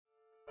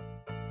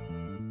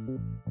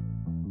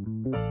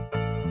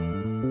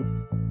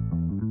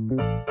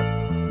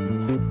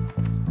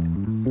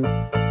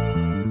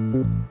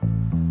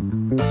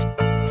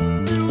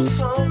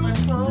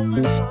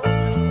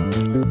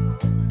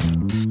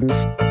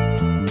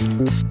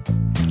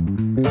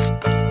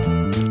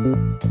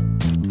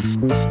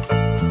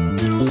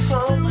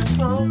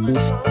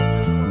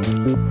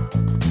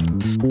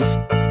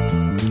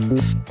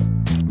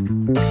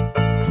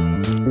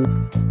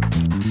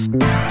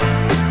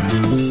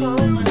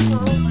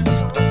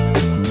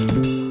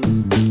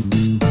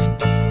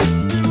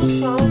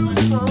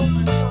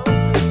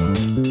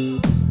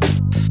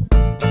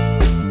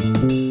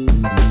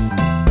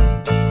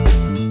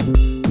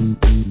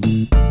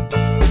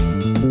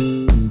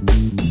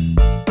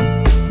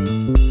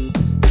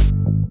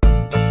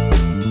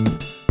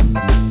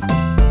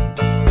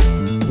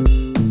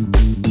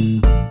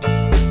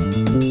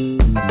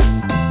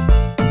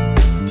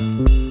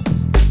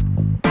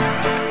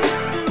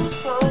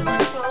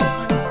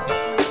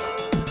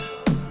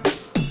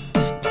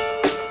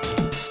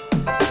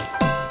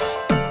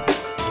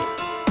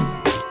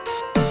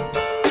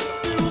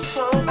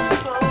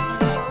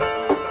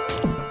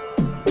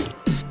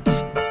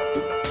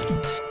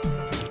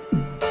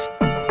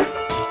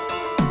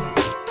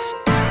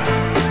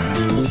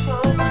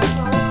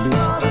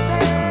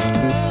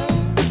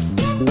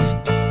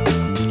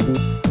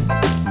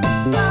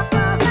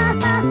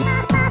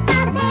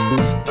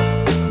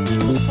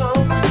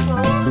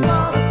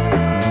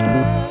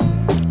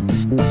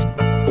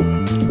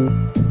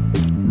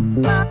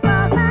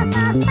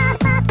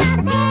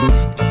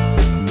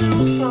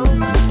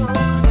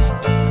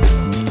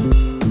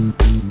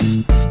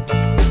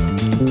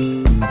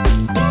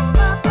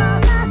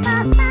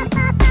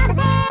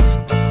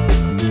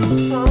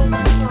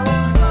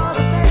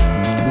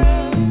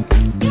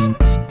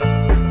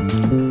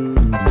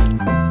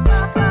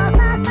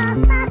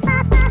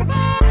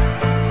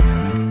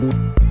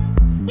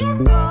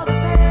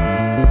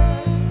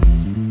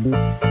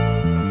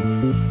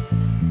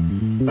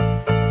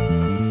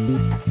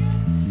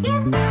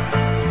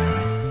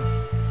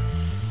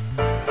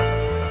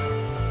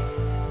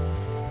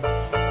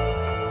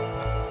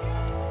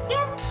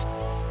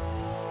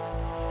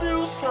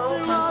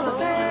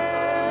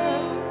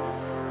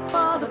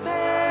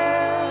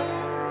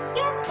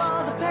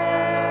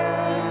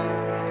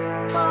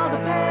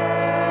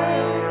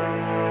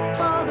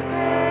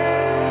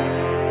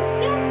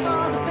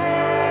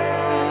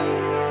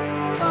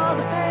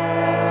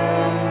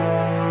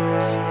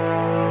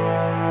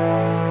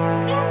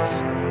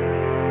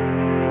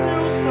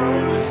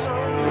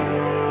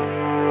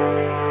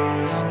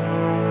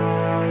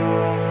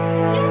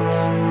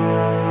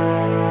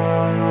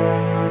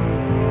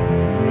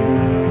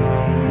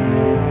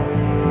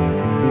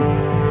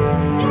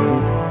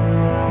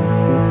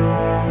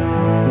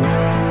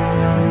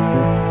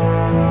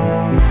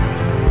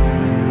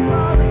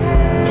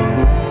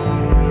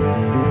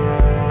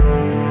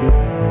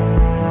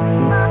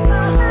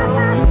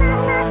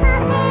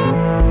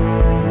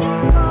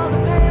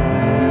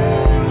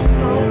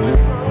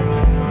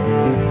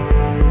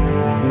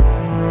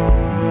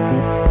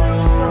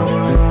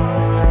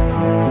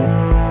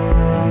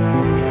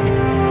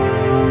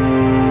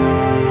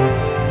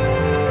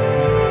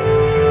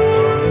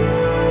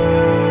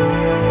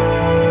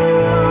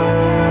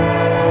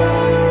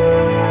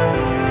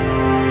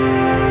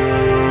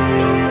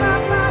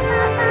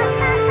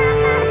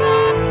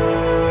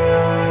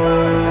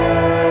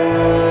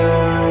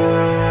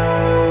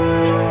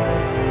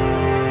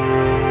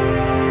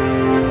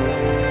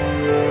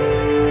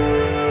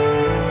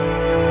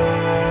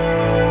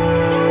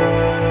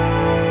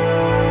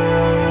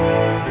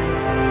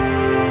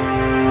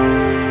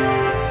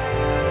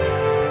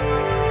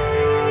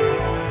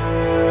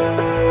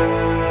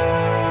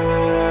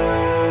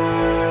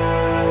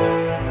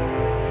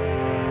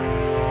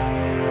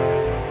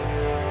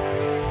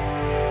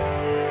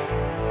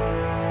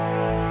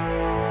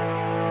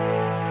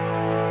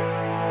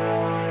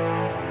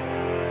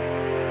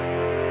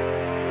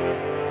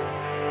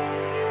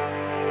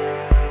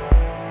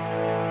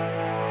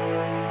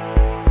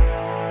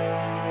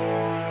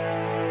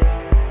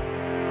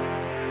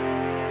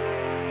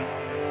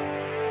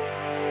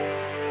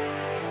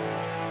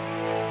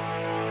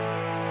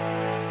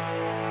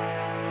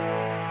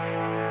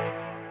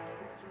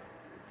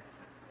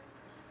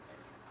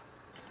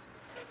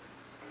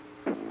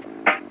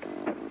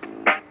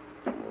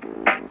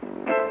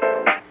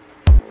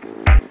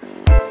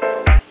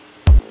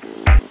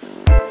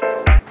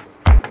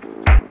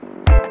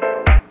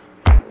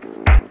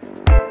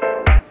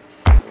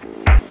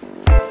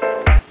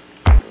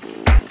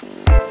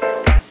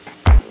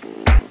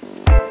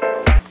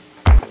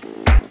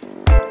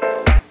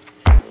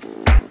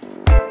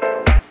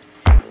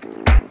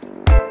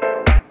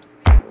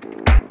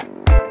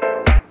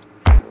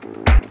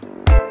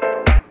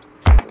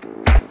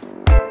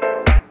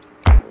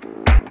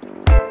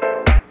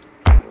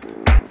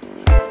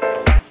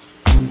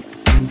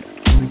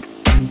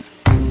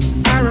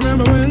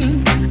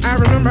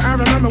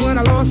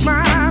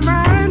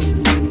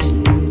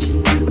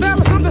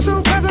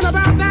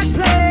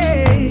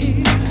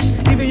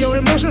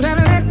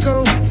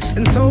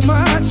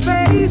much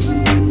space.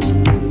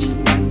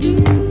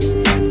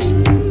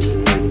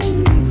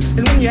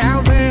 And when you're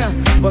out there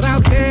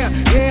without care,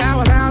 yeah, I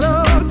was out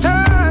of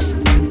touch.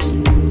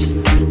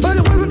 But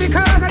it wasn't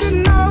because I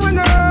didn't know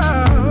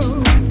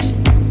enough.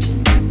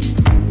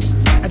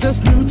 I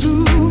just knew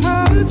too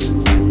much.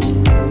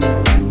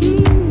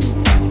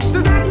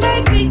 Does that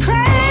make me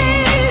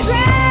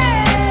crazy?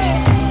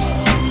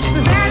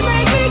 Does that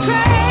make me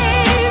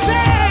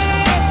crazy?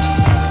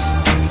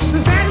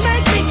 Does that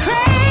make me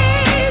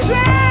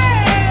crazy?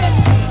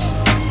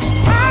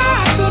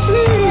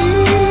 Possibly.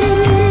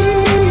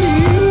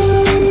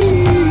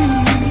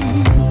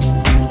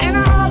 And I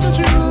hope that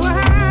you are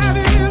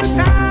having the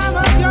time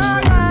of your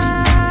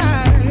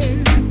life.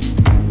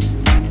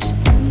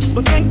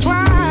 But think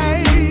twice.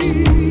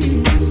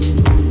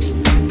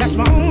 That's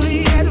my only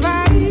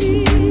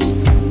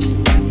advice.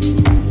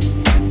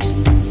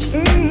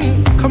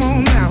 Come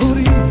on now, who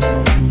do you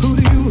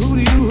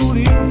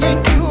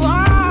think you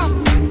are?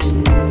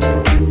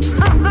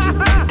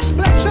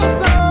 Bless your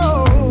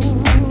soul.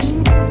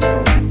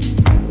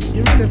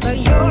 You really think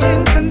you're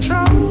in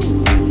control?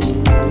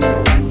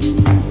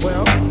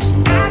 Well,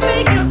 I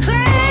think you're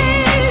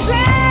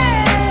crazy.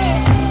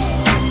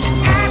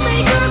 I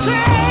think you're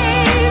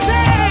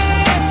crazy.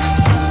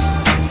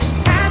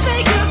 I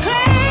think you're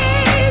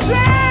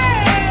crazy.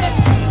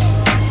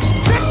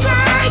 Just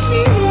like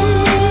me.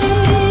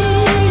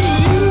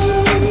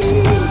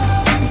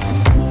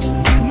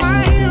 My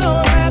hero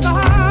had the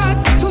heart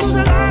to lose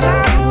the life I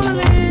wanna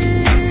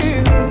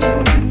live.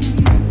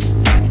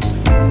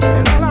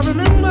 And all I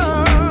remember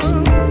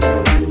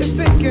is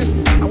thinking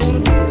I wanna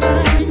be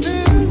like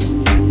them.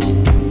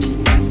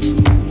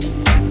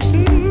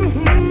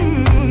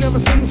 Ever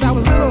since I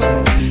was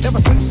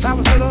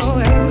little,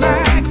 had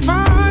like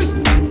fun.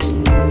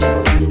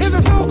 If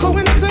there's no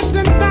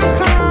coincidence, I'll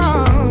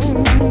come.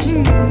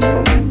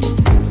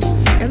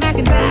 And I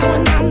can die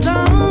when I'm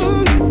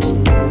done.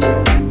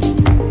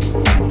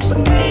 But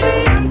maybe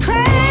I'm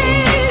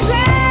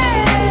crazy.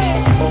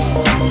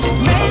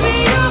 Maybe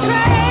you're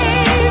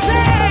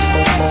crazy.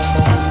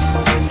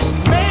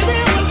 Maybe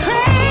we're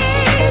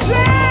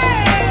crazy.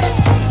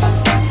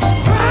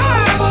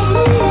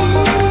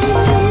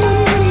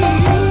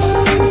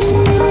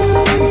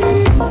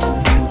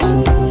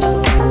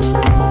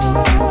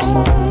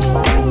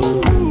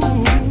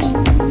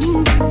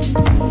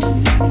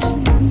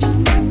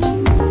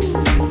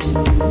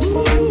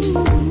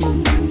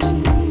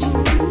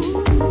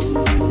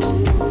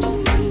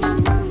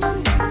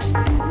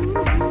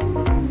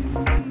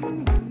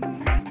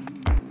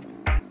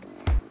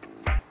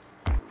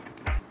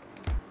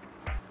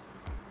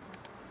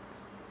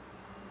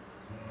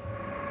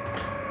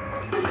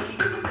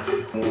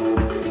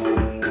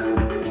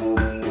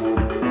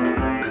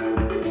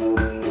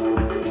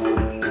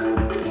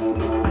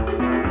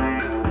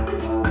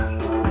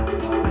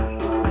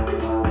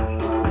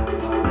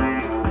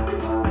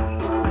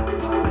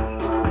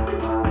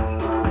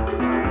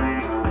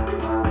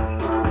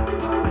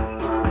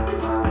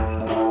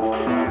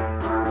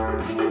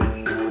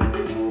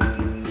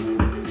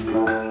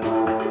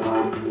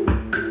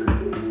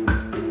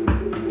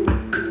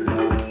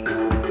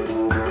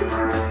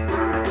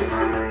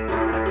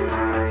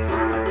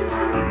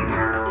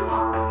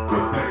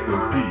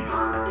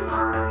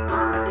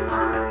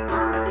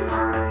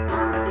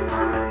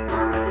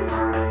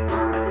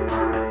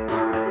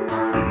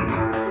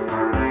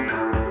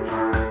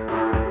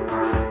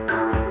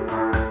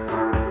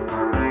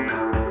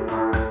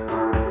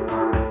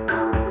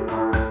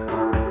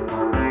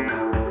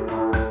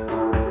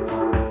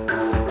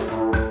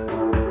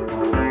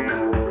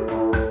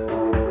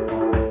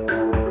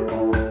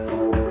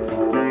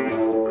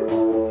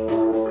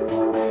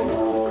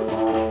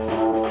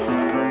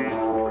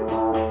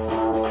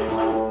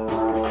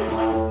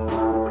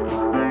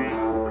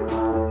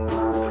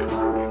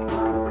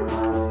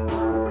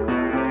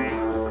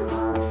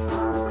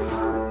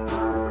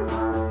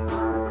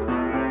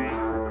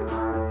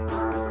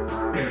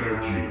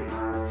 Energy.